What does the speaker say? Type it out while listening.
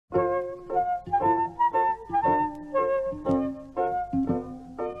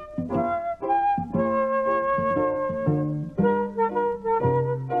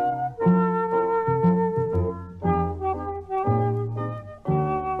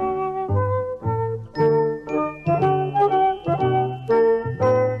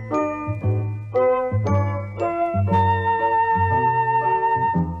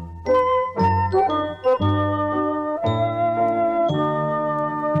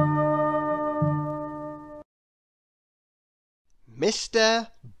Mr.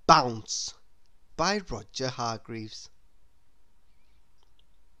 Bounce by Roger Hargreaves.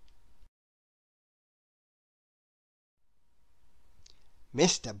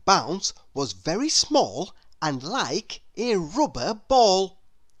 Mr. Bounce was very small and like a rubber ball.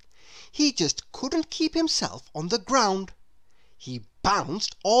 He just couldn't keep himself on the ground. He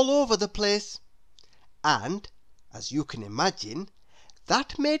bounced all over the place. And, as you can imagine,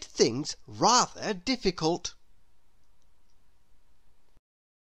 that made things rather difficult.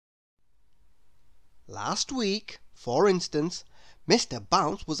 Last week, for instance, Mr.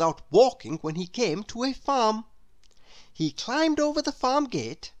 Bounce was out walking when he came to a farm. He climbed over the farm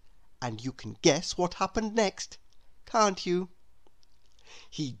gate, and you can guess what happened next, can't you?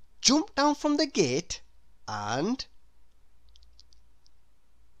 He jumped down from the gate and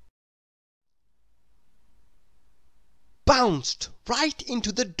bounced right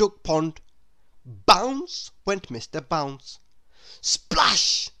into the duck pond. Bounce went Mr. Bounce.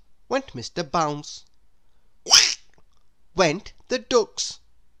 Splash went Mr. Bounce. Quack went the ducks.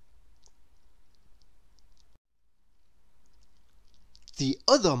 The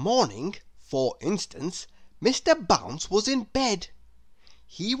other morning, for instance, Mr. Bounce was in bed.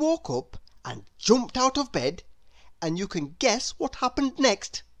 He woke up and jumped out of bed, and you can guess what happened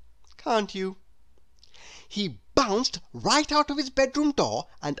next, can't you? He bounced right out of his bedroom door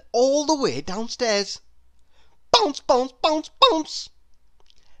and all the way downstairs. Bounce, bounce, bounce, bounce!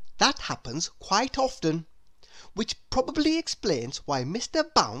 That happens quite often, which probably explains why Mr.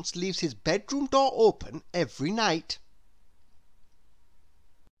 Bounce leaves his bedroom door open every night.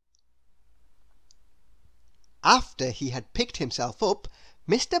 After he had picked himself up,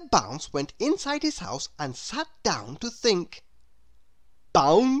 Mr. Bounce went inside his house and sat down to think.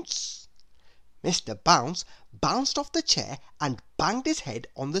 Bounce! Mr. Bounce bounced off the chair and banged his head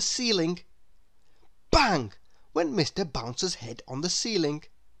on the ceiling. Bang went Mr. Bounce's head on the ceiling.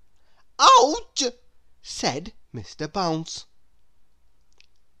 Ouch! Said Mr. Bounce.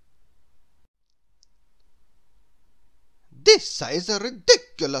 This is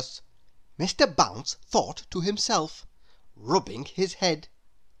ridiculous, Mr. Bounce thought to himself, rubbing his head.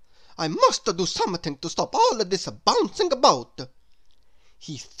 I must do something to stop all of this bouncing about.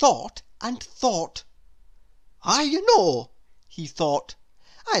 He thought and thought. I know, he thought,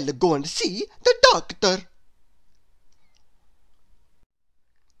 I'll go and see the doctor.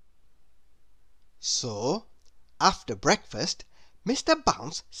 So, after breakfast, Mr.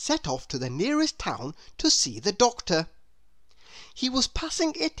 Bounce set off to the nearest town to see the doctor. He was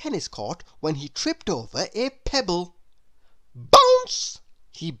passing a tennis court when he tripped over a pebble. Bounce!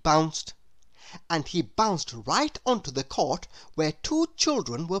 He bounced, and he bounced right onto the court where two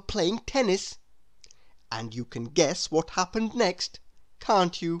children were playing tennis. And you can guess what happened next,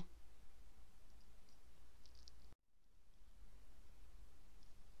 can't you?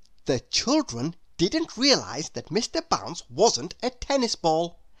 The children didn't realize that Mr. Bounce wasn't a tennis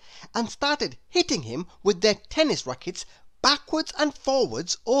ball, and started hitting him with their tennis rackets backwards and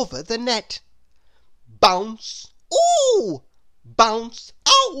forwards over the net. Bounce! Ooh! Bounce!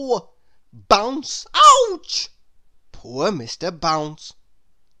 Ow! Bounce! Ouch! Poor Mr. Bounce.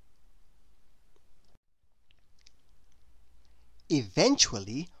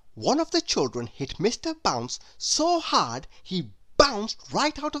 Eventually, one of the children hit Mr. Bounce so hard he bounced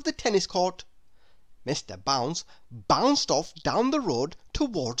right out of the tennis court. Mr. Bounce bounced off down the road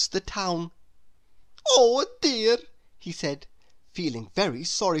towards the town. Oh dear, he said, feeling very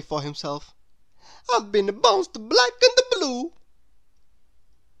sorry for himself. I've been bounced black and blue.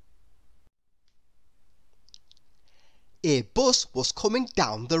 A bus was coming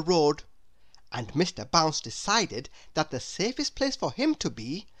down the road, and Mr. Bounce decided that the safest place for him to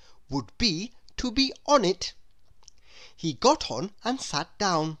be would be to be on it. He got on and sat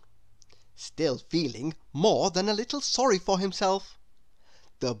down, still feeling more than a little sorry for himself.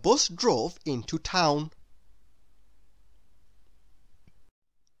 The bus drove into town.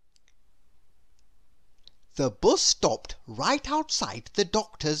 The bus stopped right outside the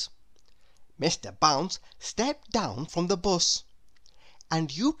doctor's. Mr. Bounce stepped down from the bus,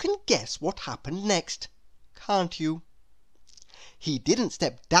 and you can guess what happened next, can't you? He didn't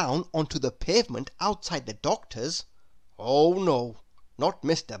step down onto the pavement outside the doctor's. Oh no, not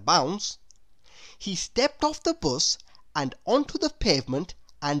Mr. Bounce. He stepped off the bus and onto the pavement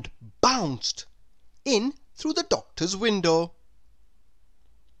and bounced in through the doctor's window.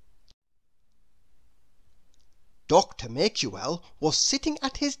 Dr. Makeyouwell was sitting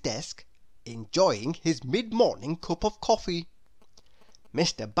at his desk, enjoying his mid-morning cup of coffee.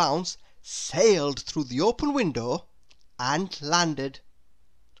 Mr. Bounce sailed through the open window and landed.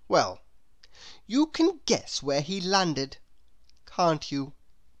 Well, you can guess where he landed, can't you?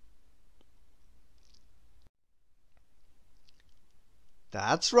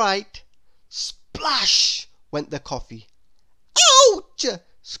 That's right. Splash went the coffee. Ouch!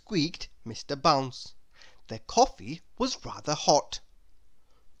 Squeaked Mr. Bounce. The coffee was rather hot.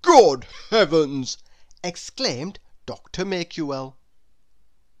 Good heavens! Exclaimed Dr. Makeyouwell.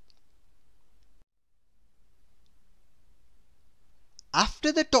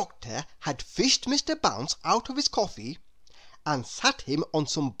 After the doctor had fished Mr. Bounce out of his coffee and sat him on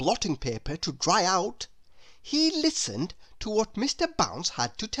some blotting paper to dry out, he listened to what Mr. Bounce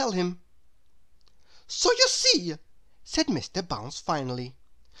had to tell him. "So you see," said Mr. Bounce finally,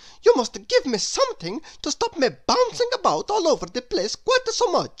 "you must give me something to stop me bouncing about all over the place quite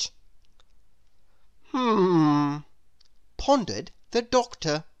so much." Pondered the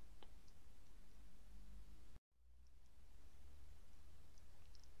doctor.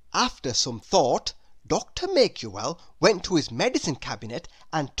 After some thought, Dr. Makeyouwell went to his medicine cabinet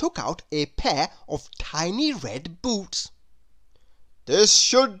and took out a pair of tiny red boots. "This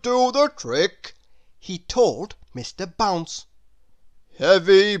should do the trick," he told Mr. Bounce.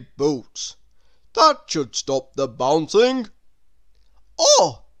 "Heavy boots. That should stop the bouncing."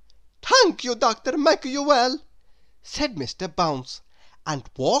 "Oh, thank you, Dr. Makeyouwell," said Mr. Bounce, and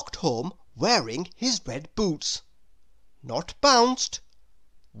walked home wearing his red boots. Not bounced,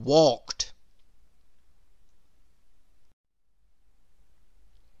 walked.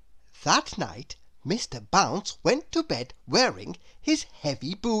 That night Mr. Bounce went to bed wearing his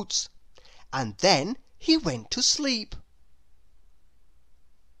heavy boots, and then he went to sleep.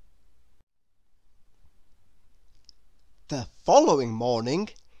 The following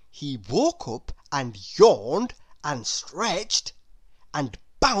morning he woke up and yawned and stretched and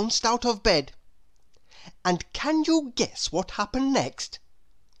bounced out of bed. And can you guess what happened next?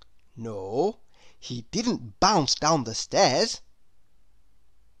 No, he didn't bounce down the stairs.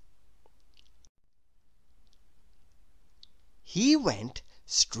 He went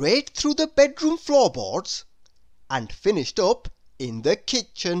straight through the bedroom floorboards and finished up in the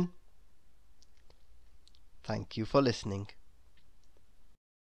kitchen. Thank you for listening.